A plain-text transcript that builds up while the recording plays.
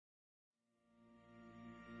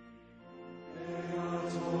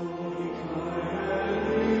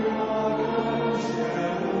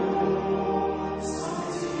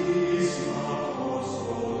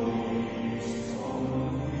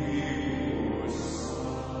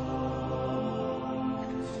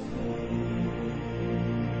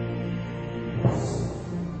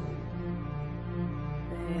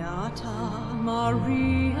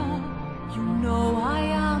Maria, you know I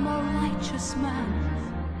am a righteous man.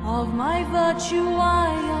 Of my virtue I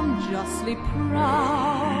am justly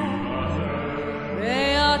proud.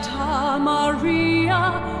 Beata Maria,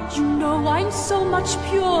 you know I'm so much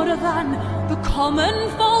purer than the common,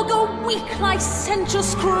 vulgar, weak,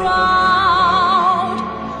 licentious crowd.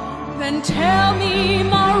 Then tell me,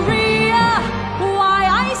 Maria, why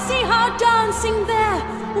I see her dancing there,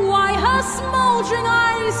 why her smoldering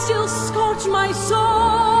eyes still scorch my soul.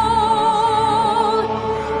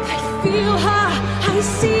 I feel her, I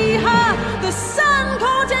see her, the sun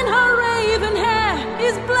caught in her raven hair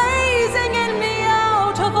is blazing in me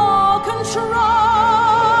out of all control.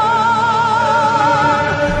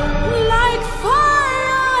 Like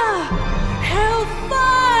fire,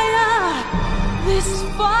 hellfire, this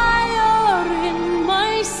fire in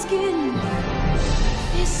my skin,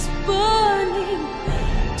 this burning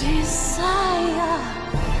desire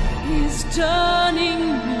is turning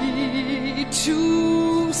me to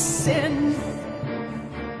sin.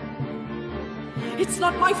 It's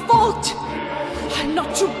not my fault. I'm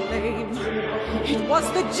not to blame. It was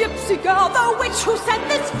the gypsy girl, the witch, who set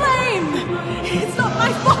this flame. It's not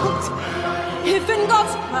my fault. If in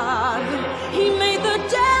God's plan he made the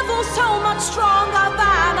devil so much stronger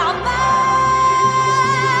than a man.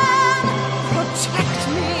 Protect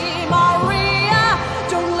me, Maria.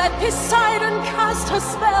 Don't let Poseidon cast her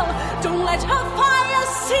spell. Don't let her fire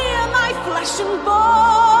sear my flesh and bone.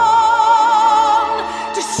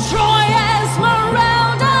 Destroy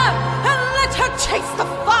Esmeralda and let her chase the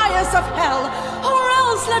fires of hell, or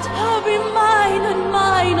else let her be mine and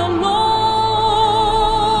mine alone.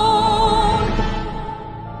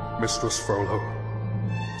 Mistress Frollo,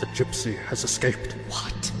 the gypsy has escaped.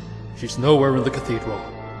 What? She's nowhere in the cathedral.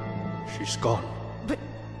 She's gone. But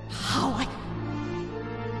how?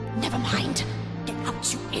 Never mind. Get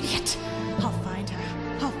out, you idiot. I'll find her.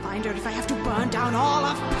 I'll find her if I have to burn down all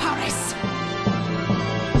of Paris.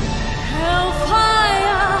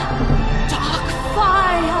 Hellfire, dark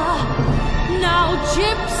fire. Now,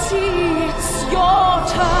 gypsy, it's your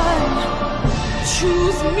turn.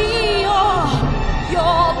 Choose me or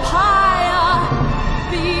your